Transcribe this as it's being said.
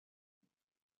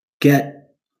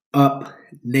Get Up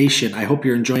Nation. I hope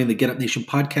you're enjoying the Get Up Nation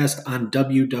podcast on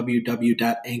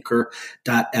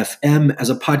www.anchor.fm. As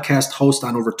a podcast host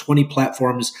on over 20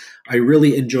 platforms, I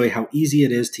really enjoy how easy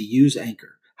it is to use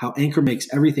Anchor, how Anchor makes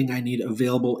everything I need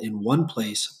available in one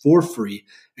place for free,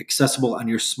 accessible on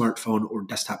your smartphone or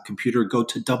desktop computer. Go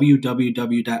to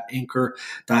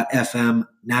www.anchor.fm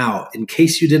now. In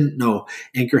case you didn't know,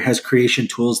 Anchor has creation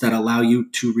tools that allow you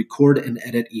to record and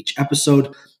edit each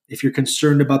episode. If you're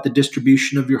concerned about the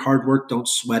distribution of your hard work, don't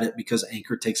sweat it because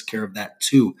Anchor takes care of that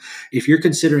too. If you're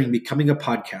considering becoming a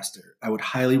podcaster, I would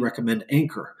highly recommend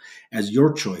Anchor as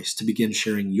your choice to begin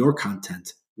sharing your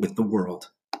content with the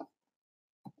world.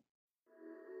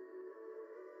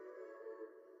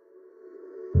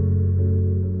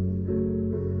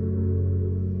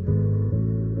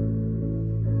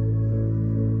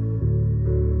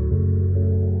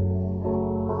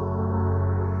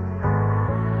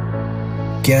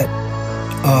 Get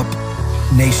Up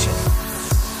Nation.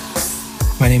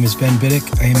 My name is Ben Biddick.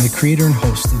 I am the creator and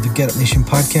host of the Get Up Nation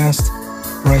podcast,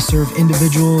 where I serve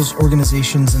individuals,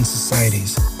 organizations, and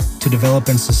societies to develop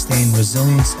and sustain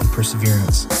resilience and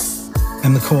perseverance.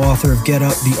 I'm the co-author of Get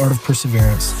Up, The Art of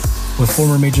Perseverance, with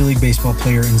former Major League Baseball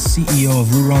player and CEO of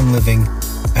Luron Living,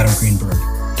 Adam Greenberg.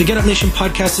 The Get Up Nation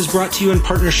podcast is brought to you in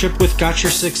partnership with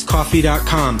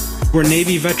GotYourSixCoffee.com, where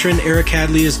Navy veteran Eric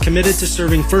Hadley is committed to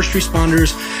serving first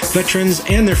responders, veterans,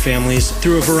 and their families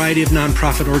through a variety of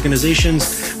nonprofit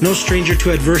organizations. No stranger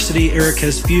to adversity, Eric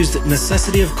has fused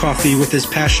necessity of coffee with his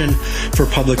passion for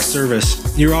public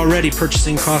service. You're already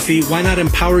purchasing coffee. Why not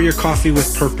empower your coffee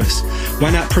with purpose? Why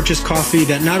not purchase coffee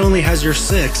that not only has your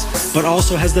six, but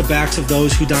also has the backs of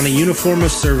those who don a uniform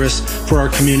of service for our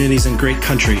communities and great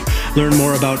country? Learn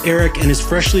more about Eric and his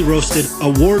freshly roasted,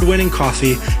 award-winning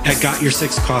coffee at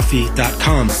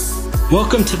GotYourSixCoffee.com.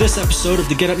 Welcome to this episode of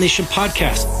the Get Up Nation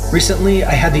podcast. Recently,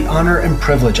 I had the honor and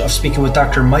privilege of speaking with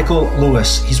Dr. Michael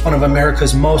Lewis. He's one of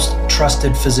America's most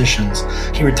trusted physicians.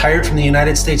 He retired from the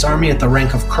United States Army at the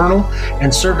rank of colonel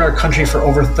and served our country for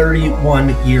over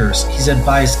 31 years. He's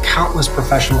advised countless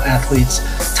professional athletes,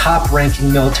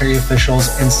 top-ranking military officials,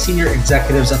 and senior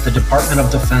executives at the Department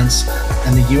of Defense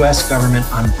and the U.S. government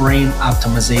on brain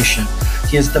optimization.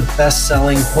 He is the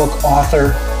best-selling book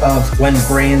author of When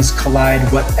Brains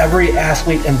Collide, What Every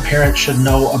Athlete and Parent Should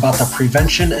Know About the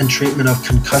Prevention and Treatment of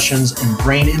Concussions and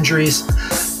Brain Injuries.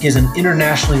 He is an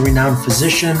internationally renowned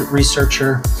physician,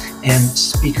 researcher, and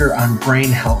speaker on brain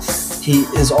health. He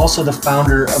is also the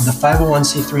founder of the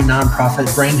 501c3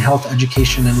 nonprofit Brain Health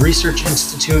Education and Research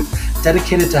Institute,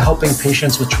 dedicated to helping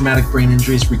patients with traumatic brain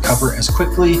injuries recover as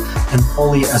quickly and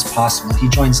fully as possible. He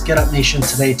joins Get Up Nation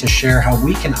today to share how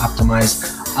we can optimize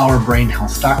our brain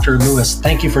health. Dr. Lewis,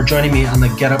 thank you for joining me on the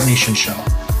Get Up Nation show.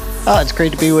 Oh, it's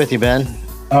great to be with you, Ben.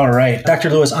 All right. Dr.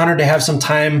 Lewis, honored to have some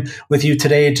time with you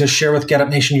today to share with Get Up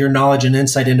Nation your knowledge and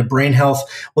insight into brain health.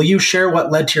 Will you share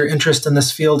what led to your interest in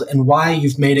this field and why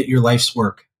you've made it your life's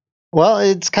work? Well,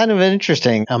 it's kind of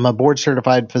interesting. I'm a board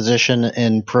certified physician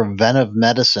in preventive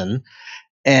medicine,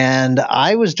 and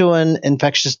I was doing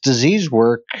infectious disease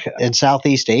work in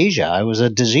Southeast Asia. I was a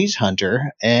disease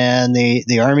hunter, and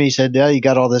the Army said, "Yeah, you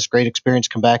got all this great experience.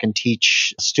 Come back and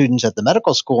teach students at the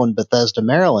medical school in Bethesda,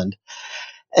 Maryland."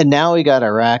 And now we got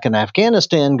Iraq and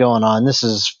Afghanistan going on. This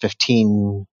is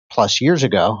 15 plus years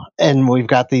ago. And we've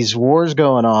got these wars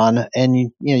going on. And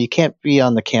you can't be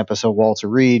on the campus of Walter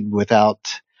Reed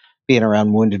without being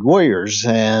around wounded warriors.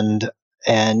 So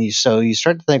you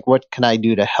start to think, what can I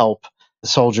do to help the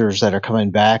soldiers that are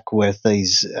coming back with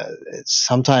these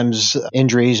sometimes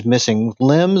injuries, missing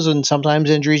limbs, and sometimes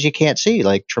injuries you can't see,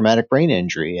 like traumatic brain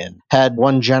injury. And had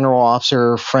one general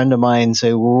officer friend of mine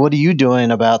say, "Well, what are you doing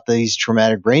about these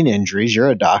traumatic brain injuries? You're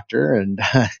a doctor." And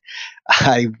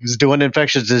I was doing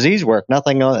infectious disease work,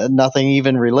 nothing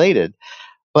even related.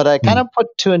 But I kind of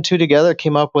put two and two together,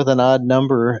 came up with an odd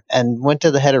number, and went to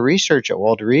the head of research at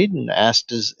Walter Reed and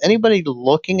asked, "Is anybody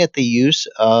looking at the use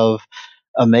of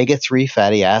omega-3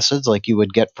 fatty acids like you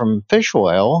would get from fish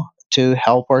oil to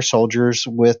help our soldiers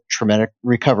with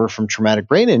recover from traumatic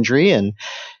brain injury?" And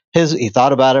he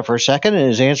thought about it for a second, and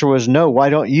his answer was, "No, why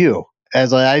don't you?"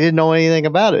 As I didn't know anything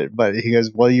about it, but he goes,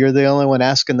 "Well, you're the only one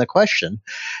asking the question."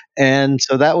 And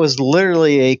so that was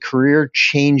literally a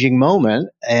career-changing moment,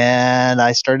 and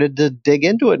I started to dig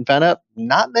into it and found out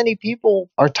not many people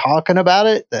are talking about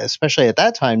it, especially at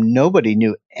that time. Nobody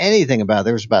knew anything about it.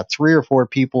 There was about 3 or 4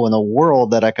 people in the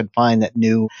world that I could find that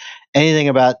knew anything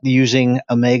about using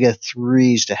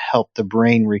omega-3s to help the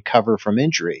brain recover from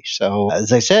injury. So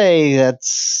as I say,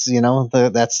 that's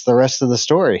the rest of the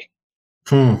story.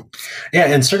 Hmm. Yeah,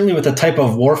 and certainly with the type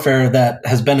of warfare that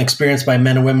has been experienced by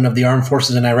men and women of the armed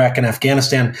forces in Iraq and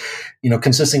Afghanistan,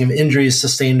 consisting of injuries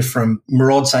sustained from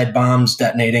roadside bombs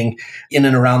detonating in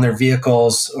and around their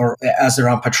vehicles or as they're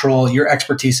on patrol, your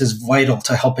expertise is vital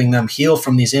to helping them heal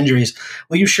from these injuries.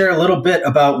 Will you share a little bit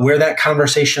about where that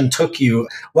conversation took you?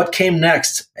 What came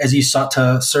next as you sought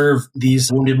to serve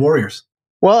these wounded warriors?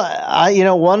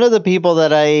 Well, one of the people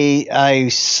that I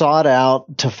sought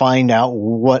out to find out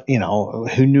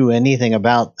who knew anything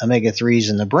about omega-3s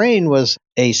in the brain was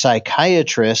a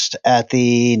psychiatrist at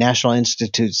the National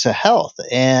Institutes of Health.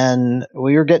 And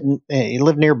he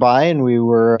lived nearby and we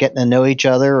were getting to know each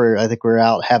other, or I think we were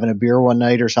out having a beer one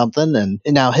night or something. And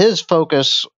now his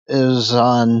focus is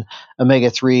on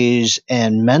omega-3s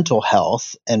and mental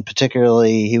health. And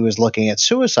particularly he was looking at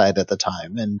suicide at the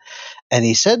time. And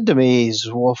he said to me,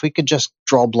 well, if we could just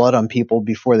draw blood on people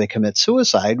before they commit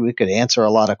suicide, we could answer a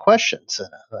lot of questions. And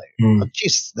I was like, oh,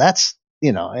 geez, that's,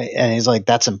 and he's like,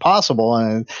 that's impossible.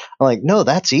 And I'm like, no,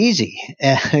 that's easy.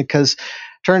 Because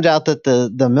turns out that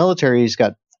the military's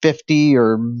got 50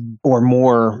 or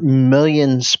more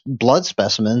million blood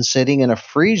specimens sitting in a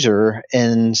freezer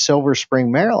in Silver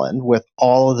Spring, Maryland, with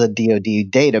all of the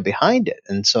DoD data behind it.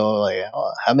 And so, like,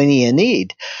 oh, how many you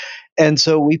need? And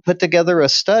so we put together a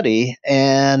study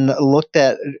and looked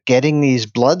at getting these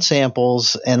blood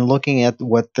samples and looking at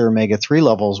what their omega-3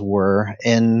 levels were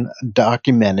in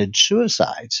documented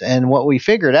suicides. And what we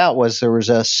figured out was there was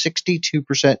a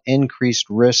 62% increased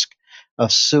risk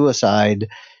of suicide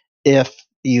if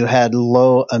you had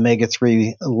low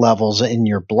omega-3 levels in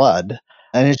your blood.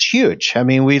 And it's huge. I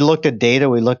mean, we looked at data,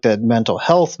 we looked at mental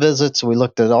health visits, we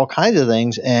looked at all kinds of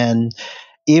things. And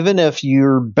even if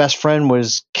your best friend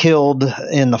was killed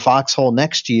in the foxhole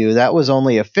next to you, that was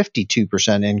only a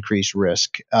 52% increased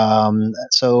risk.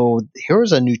 So here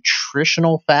was a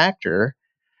nutritional factor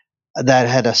that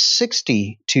had a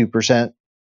 62%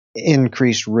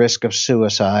 increased risk of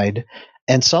suicide,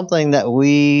 and something that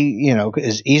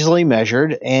is easily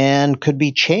measured and could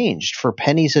be changed for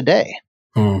pennies a day.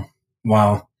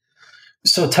 Wow.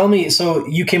 So tell me, so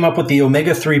you came up with the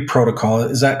omega-3 protocol,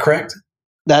 is that correct?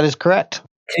 That is correct.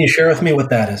 Can you share with me what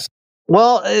that is?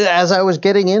 Well, as I was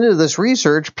getting into this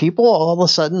research, people all of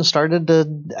a sudden started to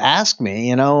ask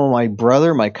me, my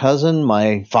brother, my cousin,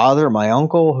 my father, my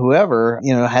uncle, whoever,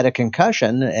 had a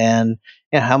concussion, and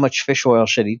how much fish oil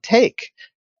should he take?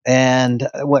 And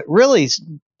what really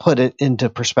put it into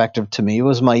perspective to me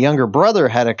was my younger brother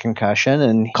had a concussion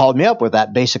and he called me up with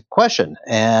that basic question.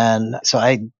 And so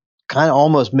I kind of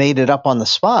almost made it up on the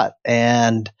spot.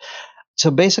 And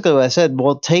so basically what I said,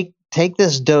 well, take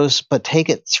this dose, but take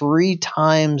it 3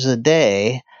 times a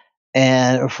day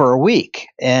and for a week,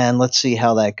 and let's see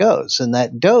how that goes. And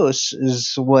that dose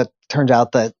is what turns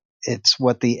out that it's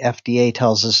what the FDA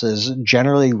tells us is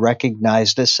generally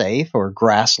recognized as safe, or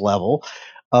GRAS level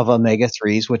of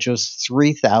omega-3s, which was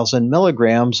 3,000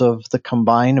 milligrams of the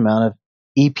combined amount of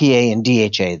EPA and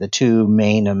DHA, the two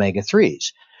main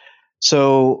omega-3s.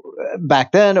 So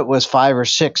back then it was 5 or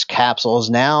 6 capsules.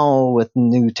 Now with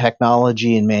new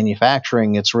technology and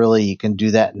manufacturing, it's really, you can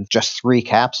do that in just 3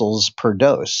 capsules per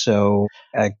dose. So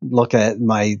I look at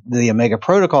the Omega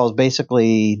protocol is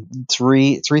basically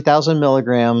 3,000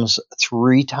 milligrams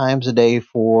 3 times a day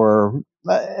for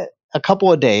a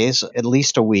couple of days, at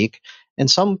least a week. In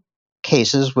some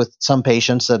cases, with some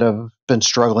patients that have been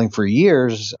struggling for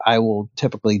years, I will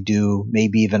typically do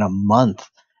maybe even a month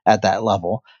at that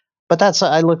level. But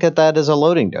I look at that as a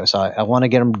loading dose. I want to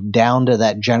get them down to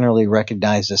that generally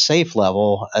recognized as safe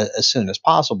level as soon as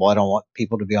possible. I don't want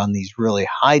people to be on these really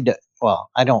high well,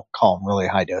 I don't call them really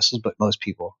high doses, but most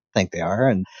people think they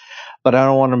are. But I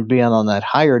don't want them to be on that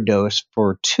higher dose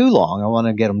for too long. I want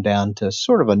to get them down to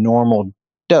sort of a normal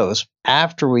dose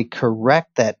after we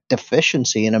correct that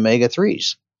deficiency in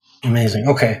omega-3s. Amazing.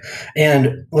 Okay.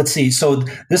 And let's see. So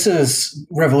this is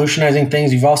revolutionizing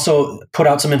things. You've also put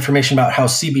out some information about how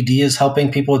CBD is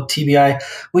helping people with TBI.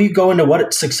 Will you go into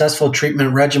what successful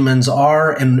treatment regimens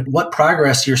are and what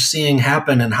progress you're seeing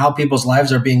happen and how people's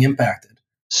lives are being impacted?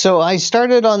 So I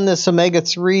started on this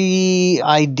omega-3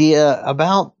 idea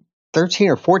about 13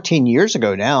 or 14 years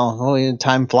ago now. Oh,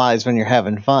 time flies when you're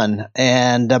having fun.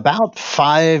 And about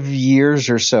 5 years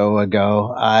or so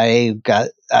ago, I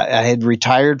had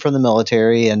retired from the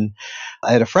military, and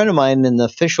I had a friend of mine in the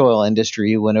fish oil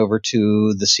industry who went over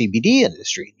to the CBD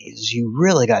industry. He says, you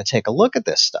really got to take a look at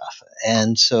this stuff.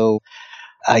 And so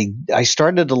I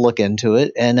started to look into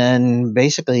it, and then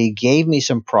basically gave me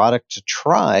some product to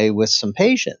try with some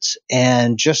patients,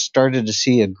 and just started to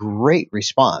see a great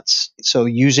response. So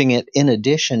using it in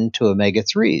addition to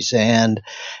omega-3s, and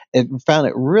it found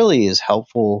it really is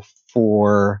helpful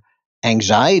for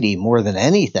anxiety more than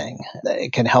anything.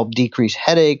 It can help decrease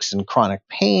headaches and chronic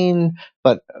pain.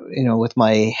 But, with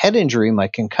my head injury, my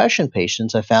concussion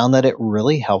patients, I found that it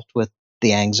really helped with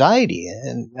the anxiety.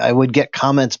 And I would get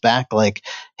comments back like,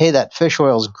 hey, that fish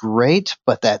oil is great,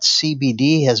 but that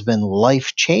CBD has been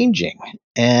life changing.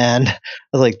 And I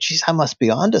was like, geez, I must be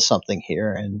onto something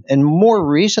here. And more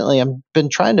recently, I've been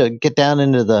trying to get down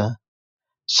into the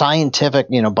scientific,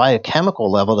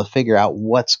 biochemical level to figure out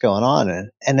what's going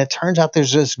on. And it turns out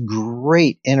there's this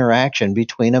great interaction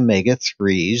between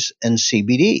omega-3s and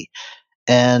CBD.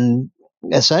 And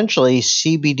essentially,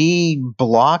 CBD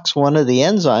blocks one of the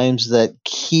enzymes that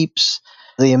keeps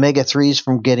the omega-3s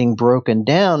from getting broken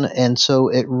down. And so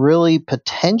it really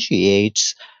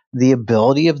potentiates the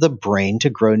ability of the brain to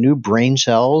grow new brain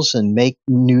cells and make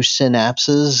new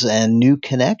synapses and new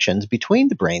connections between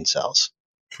the brain cells.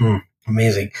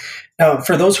 Amazing. Now,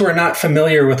 for those who are not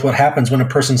familiar with what happens when a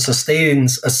person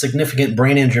sustains a significant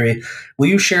brain injury, will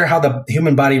you share how the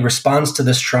human body responds to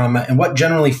this trauma and what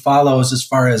generally follows as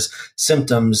far as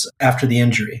symptoms after the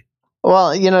injury?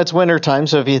 Well, it's wintertime,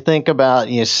 so if you think about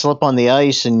you slip on the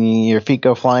ice and your feet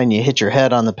go flying, you hit your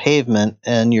head on the pavement,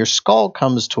 and your skull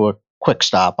comes to a quick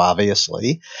stop,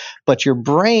 obviously, but your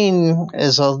brain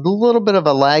is a little bit of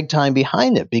a lag time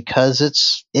behind it because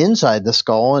it's inside the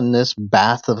skull in this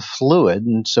bath of fluid.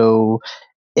 And so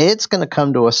it's going to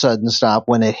come to a sudden stop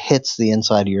when it hits the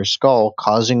inside of your skull,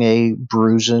 causing a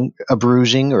bruising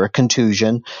or a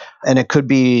contusion. And it could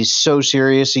be so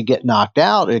serious you get knocked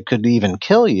out. It could even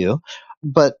kill you.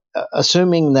 But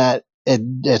assuming that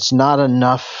it's not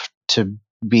enough to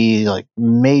be like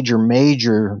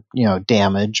major,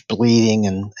 damage,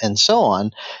 bleeding, and so on,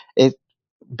 it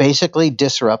basically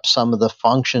disrupts some of the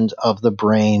functions of the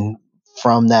brain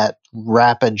from that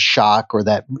rapid shock or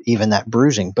that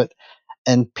bruising.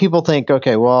 And people think,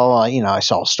 okay, well, I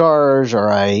saw stars, or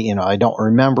I don't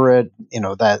remember it,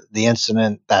 that the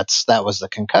incident, that was the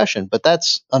concussion. But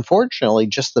that's unfortunately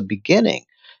just the beginning,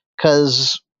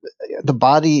 because the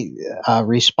body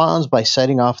responds by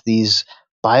setting off these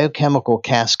biochemical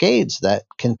cascades that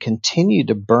can continue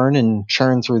to burn and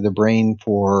churn through the brain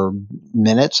for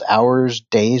minutes, hours,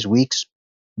 days, weeks,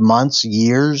 months,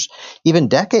 years, even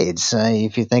decades.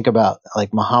 If you think about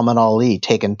like Muhammad Ali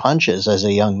taking punches as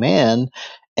a young man,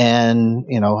 and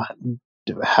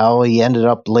how he ended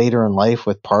up later in life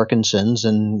with Parkinson's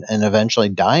and eventually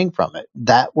dying from it.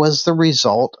 That was the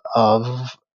result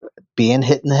of being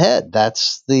hit in the head.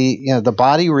 That's the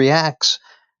body reacts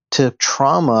to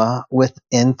trauma with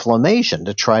inflammation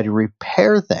to try to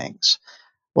repair things.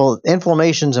 Well,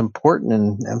 inflammation is important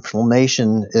and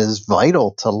inflammation is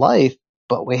vital to life,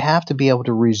 but we have to be able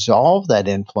to resolve that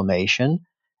inflammation.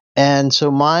 And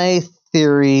so my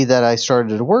theory that I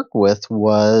started to work with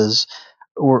was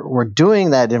we're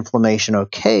doing that inflammation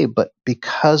okay, but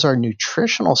because our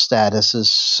nutritional status is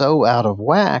so out of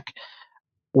whack,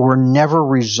 we're never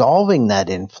resolving that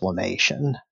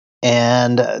inflammation.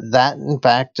 And that, in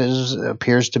fact,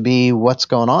 appears to be what's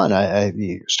going on.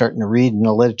 I'm starting to read in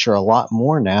the literature a lot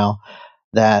more now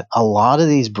that a lot of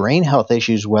these brain health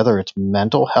issues, whether it's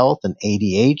mental health and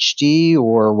ADHD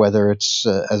or whether it's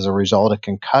as a result of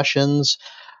concussions,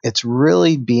 it's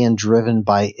really being driven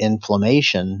by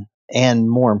inflammation and,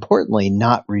 more importantly,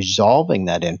 not resolving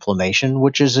that inflammation,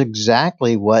 which is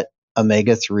exactly what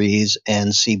omega-3s and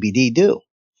CBD do.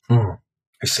 I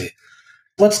see.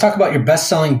 Let's talk about your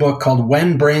best-selling book called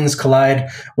When Brains Collide,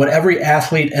 What Every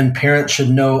Athlete and Parent Should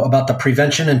Know About the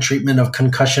Prevention and Treatment of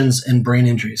Concussions and Brain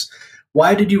Injuries.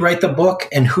 Why did you write the book,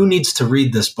 and who needs to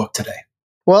read this book today?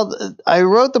 Well, I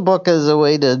wrote the book as a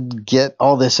way to get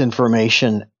all this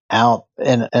information out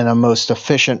in a most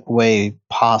efficient way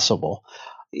possible.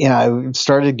 I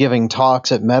started giving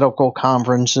talks at medical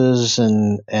conferences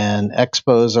and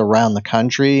expos around the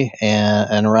country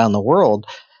and around the world.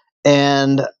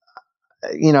 And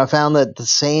I found that the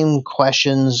same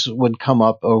questions would come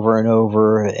up over and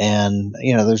over, and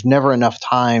there's never enough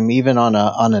time, even on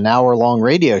an hour-long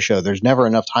radio show. There's never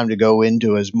enough time to go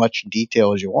into as much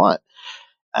detail as you want.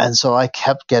 And so I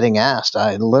kept getting asked,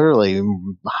 I literally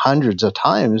hundreds of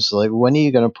times, like, when are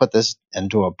you going to put this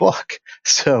into a book?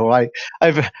 So I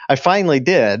finally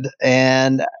did,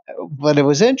 but it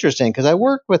was interesting because I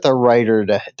worked with a writer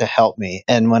to help me,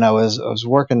 and when I was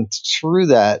working through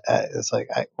that, it's like,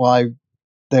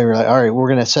 they were like, all right, we're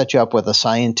going to set you up with a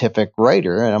scientific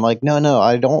writer. And I'm like, no,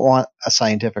 I don't want a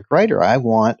scientific writer. I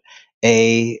want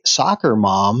a soccer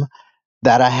mom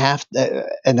that I have to,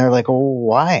 and they're like, oh,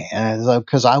 why? And I was like,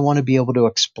 because I want to be able to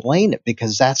explain it,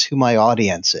 because that's who my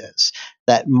audience is.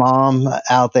 that mom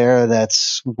out there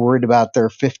that's worried about their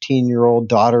 15-year-old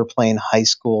daughter playing high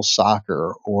school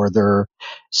soccer, or their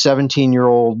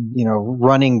 17-year-old,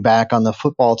 running back on the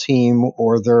football team,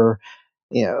 or their,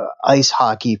 ice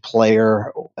hockey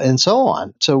player, and so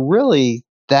on. So really,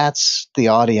 that's the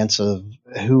audience of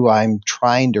who I'm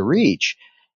trying to reach,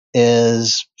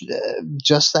 is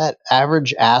just that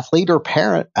average athlete or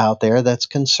parent out there that's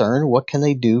concerned. What can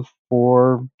they do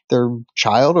for their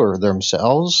child or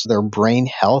themselves, their brain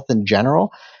health in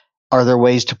general? Are there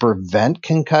ways to prevent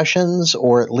concussions,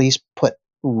 or at least put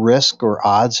risk or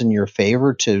odds in your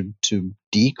favor to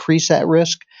decrease that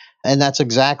risk? And that's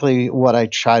exactly what I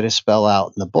try to spell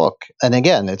out in the book. And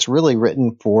again, it's really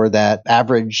written for that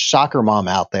average soccer mom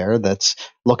out there that's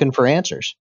looking for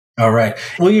answers. All right.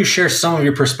 Will you share some of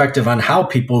your perspective on how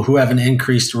people who have an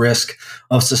increased risk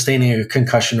of sustaining a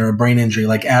concussion or a brain injury,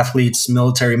 like athletes,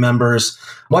 military members,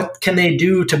 what can they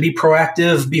do to be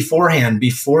proactive beforehand,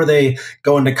 before they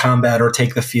go into combat or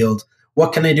take the field?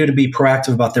 What can they do to be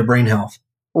proactive about their brain health?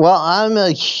 Well, I'm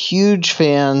a huge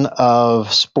fan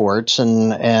of sports,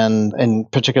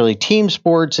 and particularly team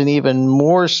sports, and even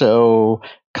more so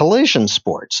collision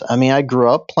sports. I mean, I grew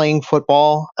up playing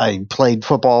football. I played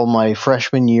football my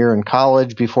freshman year in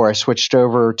college before I switched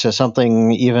over to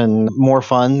something even more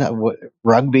fun,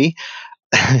 rugby.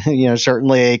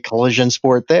 Certainly a collision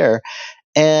sport there.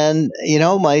 And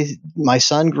my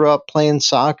son grew up playing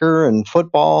soccer and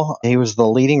football. He was the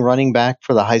leading running back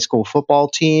for the high school football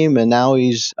team, and now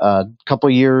he's a couple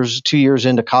years, 2 years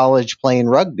into college, playing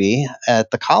rugby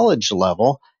at the college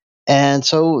level. And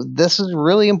so this is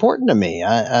really important to me.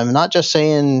 I'm not just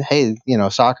saying, hey,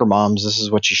 soccer moms, this is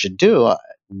what you should do.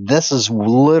 This is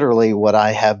literally what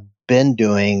I have been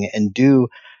doing and do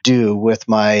with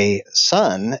my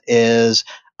son. Is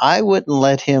I wouldn't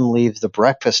let him leave the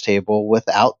breakfast table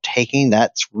without taking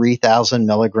that 3,000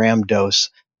 milligram dose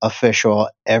of fish oil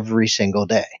every single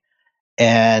day.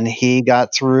 And he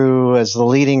got through as the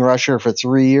leading rusher for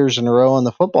 3 years in a row on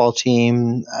the football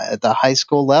team at the high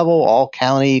school level, all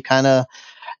county kind of,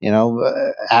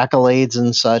 accolades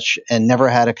and such, and never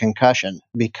had a concussion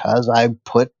because I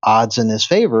put odds in his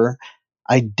favor.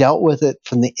 I dealt with it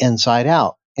from the inside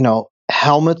out.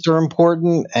 Helmets are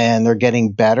important and they're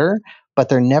getting better, but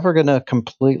they're never going to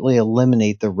completely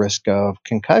eliminate the risk of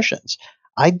concussions.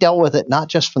 I dealt with it not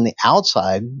just from the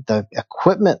outside, the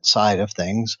equipment side of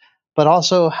things, but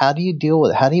also how do you deal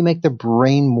with it? How do you make the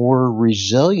brain more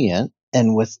resilient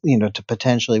and to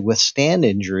potentially withstand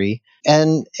injury?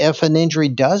 And if an injury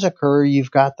does occur,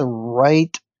 you've got the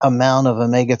right amount of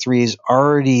omega-3s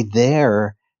already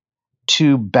there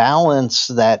to balance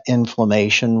that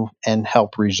inflammation and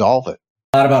help resolve it.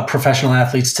 A lot about professional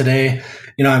athletes today.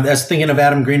 I was thinking of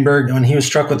Adam Greenberg when he was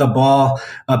struck with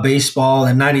a baseball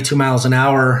at 92 miles an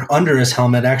hour under his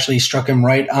helmet, actually struck him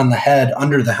right on the head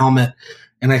under the helmet.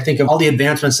 And I think of all the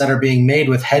advancements that are being made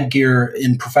with headgear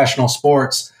in professional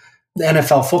sports. The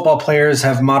NFL football players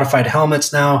have modified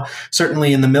helmets now.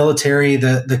 Certainly in the military,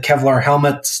 the Kevlar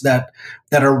helmets that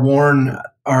are worn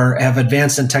have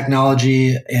advanced in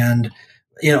technology and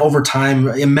over time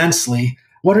immensely.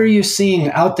 What are you seeing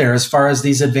out there as far as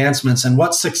these advancements, and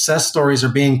what success stories are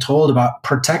being told about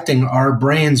protecting our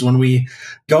brains when we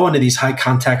go into these high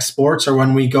contact sports or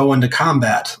when we go into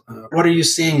combat? What are you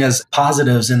seeing as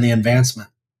positives in the advancement?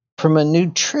 From a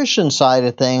nutrition side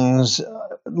of things,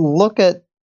 look at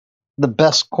the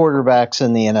best quarterbacks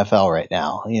in the NFL right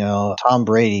now. Tom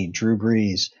Brady, Drew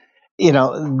Brees.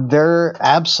 They're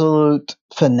absolute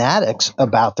fanatics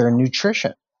about their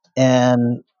nutrition.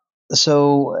 And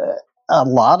so a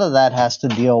lot of that has to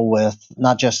deal with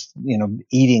not just,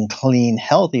 eating clean,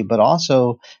 healthy, but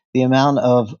also the amount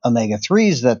of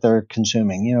omega-3s that they're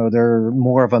consuming. They're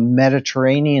more of a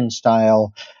Mediterranean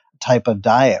style type of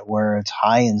diet where it's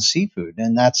high in seafood,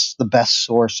 and that's the best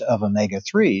source of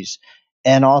omega-3s.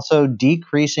 And also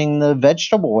decreasing the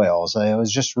vegetable oils. I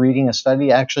was just reading a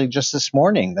study actually just this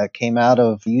morning that came out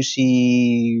of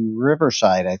UC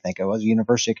Riverside, I think it was,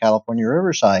 University of California,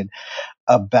 Riverside,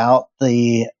 about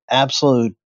the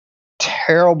absolute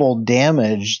terrible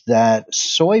damage that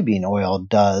soybean oil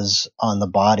does on the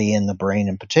body and the brain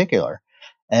in particular.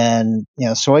 And,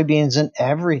 soybeans in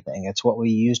everything. It's what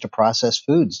we use to process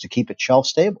foods to keep it shelf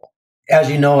stable. As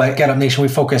you know, at Get Up Nation, we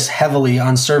focus heavily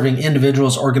on serving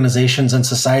individuals, organizations, and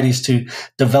societies to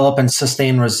develop and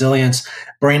sustain resilience.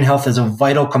 Brain health is a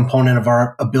vital component of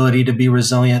our ability to be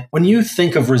resilient. When you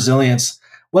think of resilience,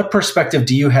 what perspective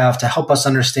do you have to help us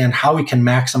understand how we can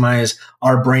maximize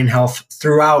our brain health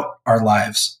throughout our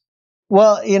lives?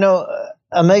 Well,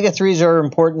 omega-3s are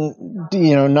important.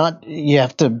 You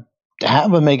have to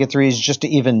have omega-3s just to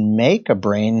even make a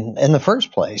brain in the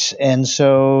first place. And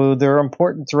so they're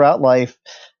important throughout life.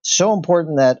 So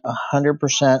important that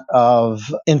 100%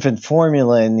 of infant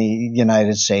formula in the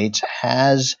United States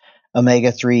has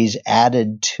omega-3s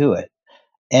added to it.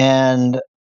 And,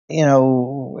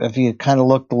 if you kind of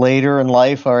look later in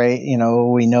life, all right,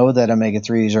 we know that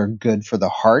omega-3s are good for the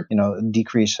heart,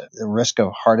 decrease the risk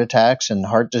of heart attacks and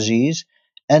heart disease.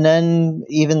 And then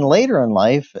even later in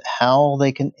life, how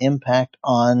they can impact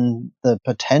on the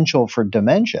potential for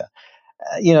dementia.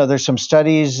 There's some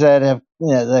studies that have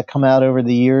that come out over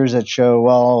the years that show,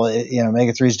 well,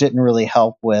 omega-3s didn't really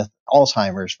help with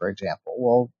Alzheimer's, for example.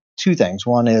 Well, two things.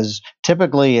 One is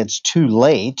typically it's too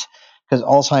late because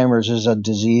Alzheimer's is a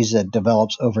disease that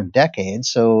develops over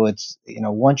decades. So it's,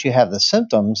 once you have the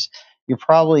symptoms,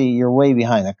 you're way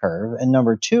behind the curve. And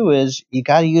number two is you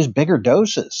got to use bigger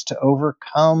doses to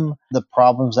overcome the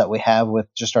problems that we have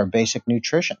with just our basic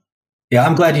nutrition. Yeah,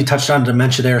 I'm glad you touched on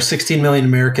dementia there. 16 million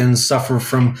Americans suffer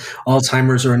from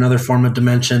Alzheimer's or another form of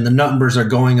dementia. The numbers are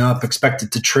going up,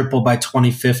 expected to triple by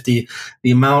 2050.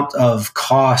 The amount of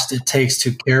cost it takes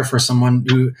to care for someone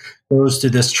who goes through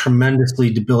this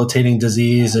tremendously debilitating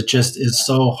disease, it just is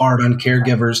so hard on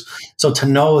caregivers. So to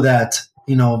know that,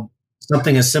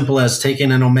 something as simple as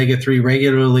taking an omega-3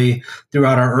 regularly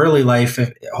throughout our early life,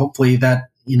 hopefully that,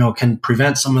 can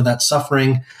prevent some of that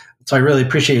suffering. So I really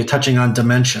appreciate you touching on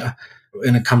dementia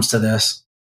when it comes to this.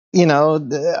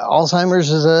 Alzheimer's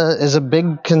is a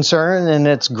big concern, and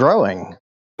it's growing.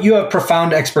 You have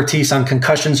profound expertise on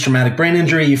concussions, traumatic brain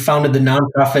injury. You founded the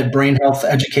nonprofit Brain Health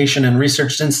Education and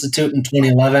Research Institute in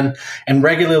 2011 and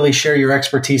regularly share your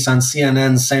expertise on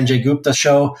CNN's Sanjay Gupta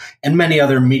show and many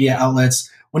other media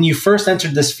outlets. When you first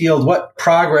entered this field, what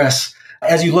progress,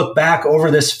 as you look back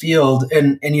over this field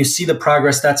and you see the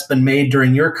progress that's been made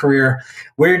during your career,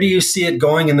 where do you see it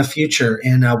going in the future?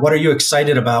 And what are you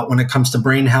excited about when it comes to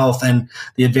brain health and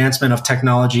the advancement of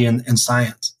technology and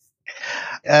science?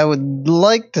 I would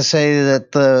like to say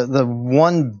that the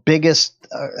one biggest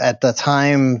at the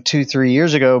time 2-3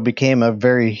 years ago became a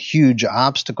very huge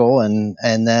obstacle, and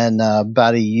then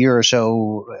about a year or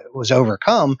so was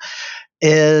overcome,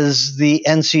 is the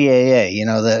NCAA,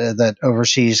 that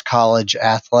oversees college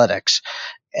athletics.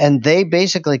 And they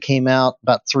basically came out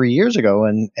about 3 years ago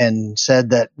and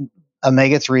said that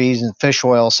omega-3s and fish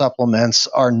oil supplements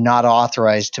are not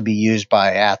authorized to be used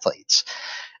by athletes.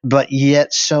 But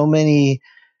yet so many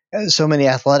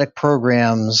athletic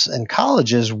programs and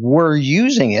colleges were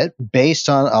using it based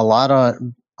on a lot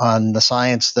on the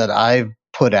science that I've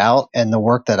put out and the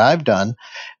work that I've done.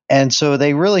 And so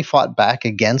they really fought back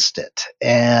against it.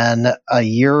 And about a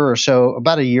year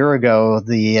ago,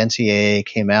 the NCAA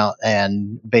came out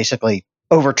and basically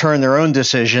overturn their own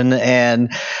decision.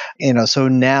 And, so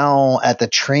now at the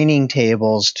training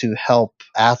tables to help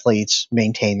athletes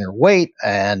maintain their weight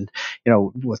and,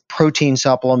 with protein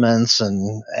supplements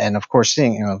and of course,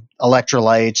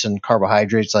 electrolytes and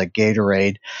carbohydrates like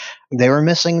Gatorade, they were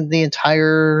missing the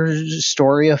entire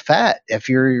story of fat. If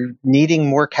you're needing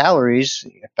more calories,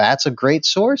 fat's a great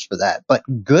source for that, but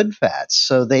good fats.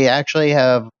 So they actually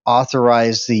have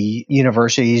authorized the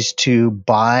universities to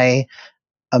buy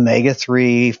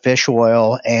omega-3 fish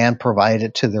oil and provide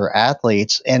it to their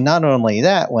athletes. And not only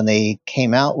that, when they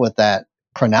came out with that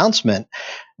pronouncement,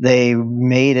 they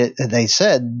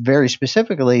said very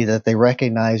specifically that they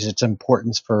recognize its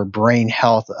importance for brain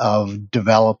health of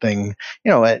developing,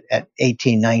 at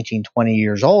 18, 19, 20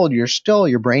 years old,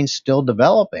 your brain's still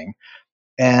developing.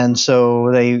 And so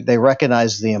they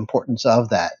recognize the importance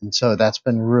of that. And so that's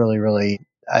been really, really,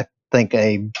 I think,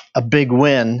 a big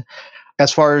win.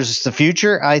 As far as the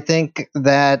future, I think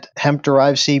that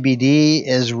hemp-derived CBD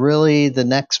is really the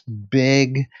next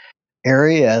big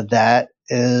area that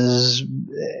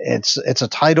it's a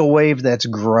tidal wave that's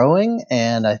growing,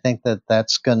 and I think that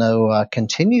that's going to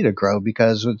continue to grow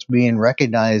because it's being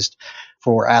recognized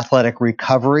for athletic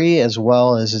recovery as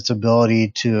well as its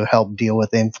ability to help deal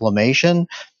with inflammation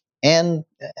and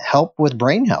help with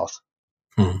brain health.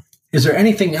 Is there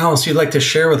anything else you'd like to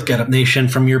share with Get Up Nation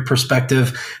from your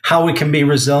perspective, how we can be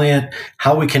resilient,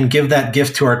 how we can give that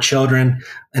gift to our children,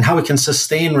 and how we can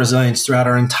sustain resilience throughout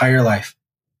our entire life?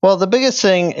 Well, the biggest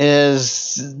thing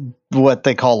is what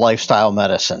they call lifestyle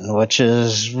medicine, which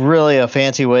is really a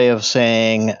fancy way of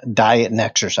saying diet and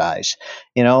exercise.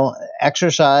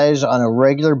 Exercise on a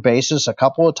regular basis, a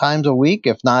couple of times a week,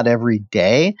 if not every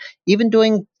day. Even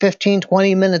doing 15,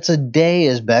 20 minutes a day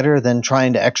is better than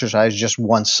trying to exercise just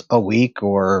once a week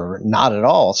or not at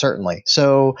all, certainly.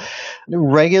 So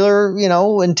regular,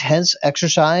 intense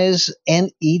exercise and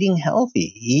eating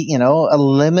healthy,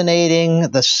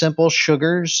 eliminating the simple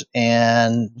sugars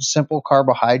and simple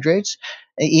carbohydrates,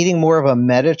 eating more of a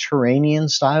Mediterranean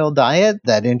style diet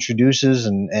that introduces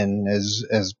and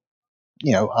is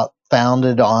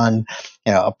founded on,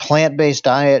 a plant-based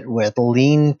diet with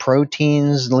lean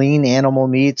proteins, lean animal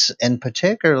meats, and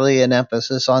particularly an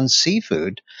emphasis on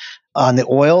seafood. On the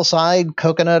oil side,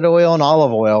 coconut oil and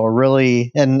olive oil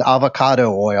and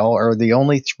avocado oil are the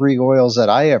only three oils that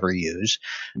I ever use.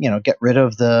 Get rid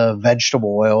of the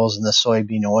vegetable oils and the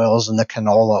soybean oils and the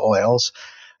canola oils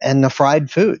and the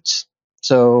fried foods.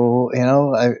 So,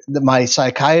 my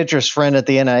psychiatrist friend at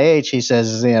the NIH, he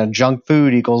says, junk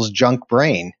food equals junk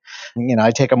brain.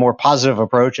 I take a more positive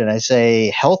approach and I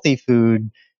say healthy food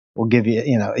will give you,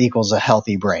 equals a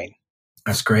healthy brain.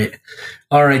 That's great.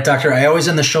 All right, Doctor, I always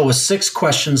end the show with 6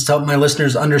 questions to help my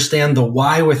listeners understand the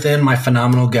why within my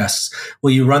phenomenal guests.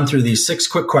 Will you run through these 6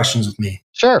 quick questions with me?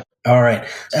 Sure. All right.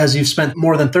 As you've spent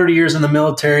more than 30 years in the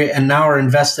military and now are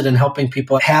invested in helping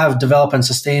people develop and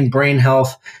sustain brain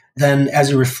health, then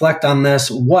as you reflect on this,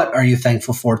 what are you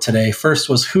thankful for today? First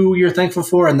was who you're thankful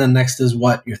for, and then next is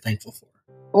what you're thankful for.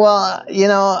 Well,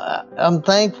 I'm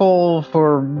thankful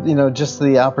for, just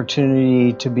the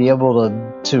opportunity to be able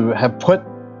to have put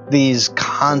these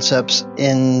concepts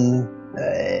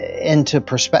into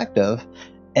perspective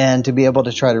and to be able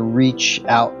to try to reach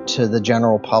out to the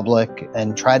general public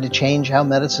and try to change how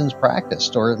medicine's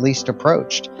practiced or at least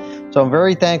approached. So I'm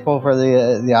very thankful for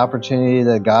the opportunity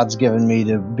that God's given me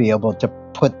to be able to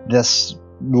put this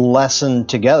lesson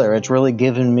together. It's really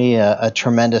given me a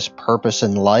tremendous purpose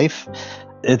in life.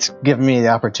 It's given me the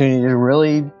opportunity to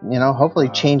really, hopefully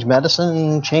change medicine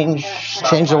and change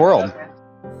the world.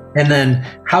 And then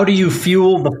how do you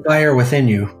fuel the fire within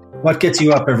you? What gets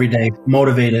you up every day,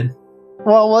 motivated?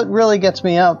 Well, what really gets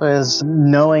me up is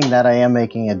knowing that I am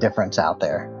making a difference out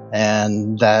there.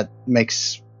 And that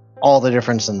makes all the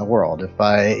difference in the world.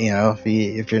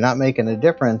 If you're not making a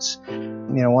difference,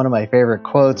 one of my favorite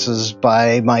quotes is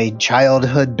by my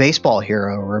childhood baseball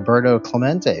hero, Roberto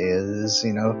Clemente, is,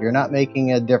 if you're not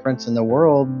making a difference in the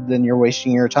world, then you're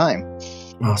wasting your time.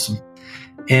 Awesome.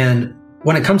 And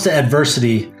when it comes to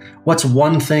adversity, what's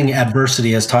one thing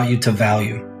adversity has taught you to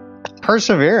value?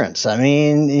 Perseverance. I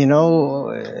mean,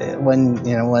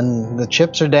 when the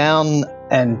chips are down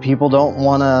and people don't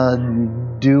want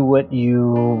to do what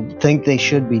you think they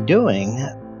should be doing,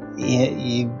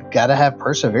 you got to have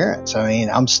perseverance. I mean,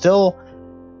 I'm still,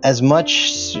 as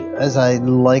much as I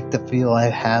like to feel I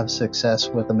have success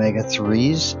with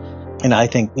omega-3s, and I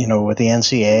think, with the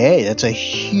NCAA, it's a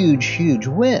huge, huge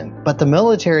win. But the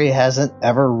military hasn't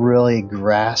ever really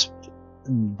grasped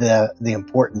the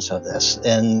importance of this.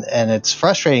 And it's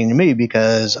frustrating to me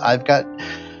because I've got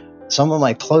some of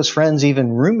my close friends,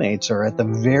 even roommates, are at the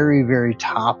very, very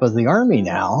top of the Army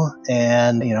now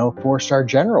and, 4-star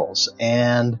generals.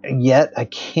 And yet I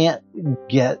can't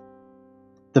get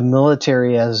the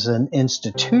military as an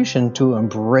institution to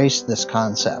embrace this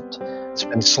concept. It's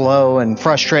been slow and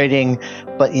frustrating,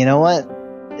 but you know what?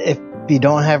 If you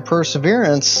don't have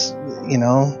perseverance,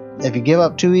 if you give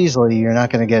up too easily, you're not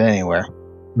going to get anywhere.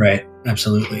 Right.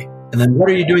 Absolutely. And then what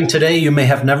are you doing today you may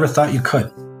have never thought you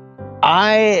could?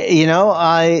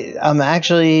 I'm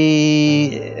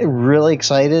actually really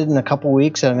excited. In a couple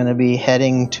weeks, I'm going to be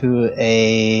heading to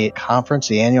a conference,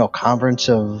 the annual conference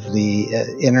of the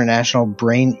International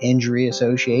Brain Injury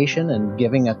Association, and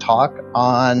giving a talk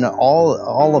on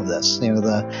all of this,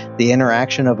 the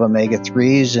interaction of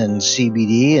omega-3s and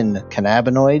CBD and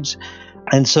cannabinoids.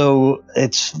 And so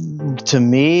to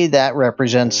me, that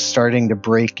represents starting to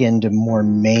break into more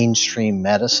mainstream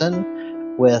medicine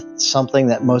with something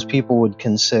that most people would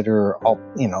consider,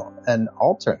 an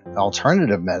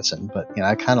alternative medicine. But,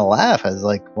 I kind of laugh as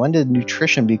like, when did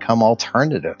nutrition become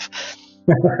alternative?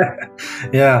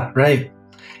 Yeah, right.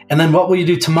 And then what will you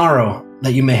do tomorrow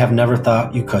that you may have never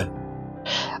thought you could?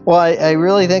 Well, I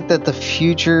really think that the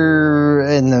future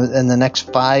in the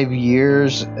next 5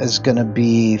 years is going to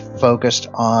be focused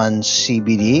on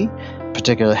CBD,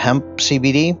 particularly hemp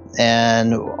CBD,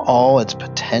 and all its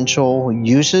potential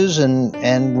uses.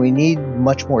 And we need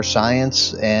much more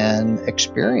science and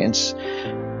experience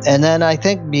And then I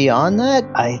think beyond that,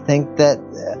 I think that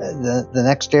the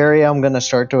next area I'm going to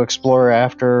start to explore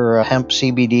after hemp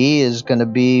CBD is going to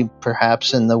be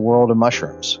perhaps in the world of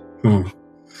mushrooms.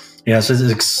 Yeah, so it's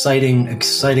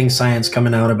exciting science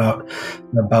coming out about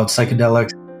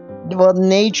psychedelics. Well,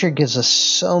 nature gives us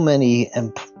so many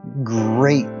and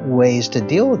great ways to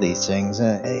deal with these things.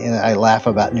 And I laugh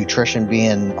about nutrition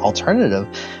being alternative.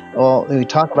 Well, we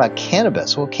talk about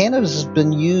cannabis. Well, cannabis has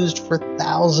been used for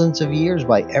thousands of years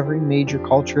by every major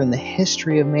culture in the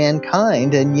history of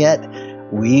mankind, and yet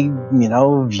we,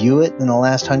 view it in the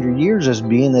last 100 years as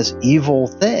being this evil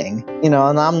thing. And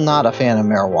I'm not a fan of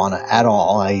marijuana at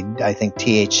all. I think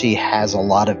THC has a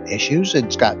lot of issues.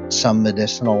 It's got some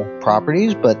medicinal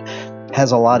properties, but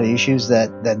has a lot of issues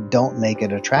that don't make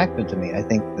it attractive to me. I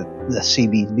think that the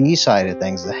CBD side of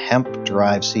things, the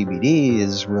hemp-derived CBD,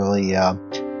 is really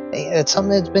it's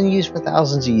something that's been used for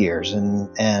thousands of years,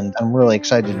 and I'm really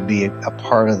excited to be a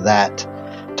part of that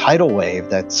tidal wave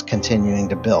that's continuing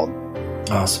to build.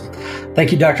 Awesome.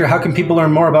 Thank you, Doctor. How can people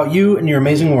learn more about you and your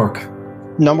amazing work?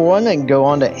 Number one, they can go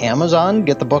on to Amazon,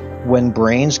 get the book When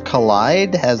Brains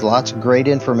Collide. Has lots of great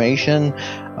information,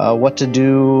 what to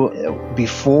do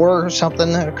before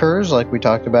something occurs, like we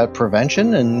talked about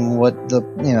prevention, and what to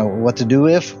do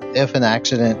if an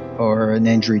accident or an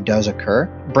injury does occur.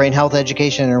 Brain Health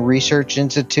Education and Research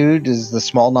Institute is the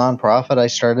small nonprofit I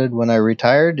started when I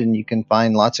retired, and you can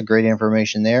find lots of great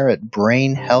information there at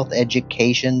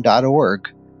brainhealtheducation.org.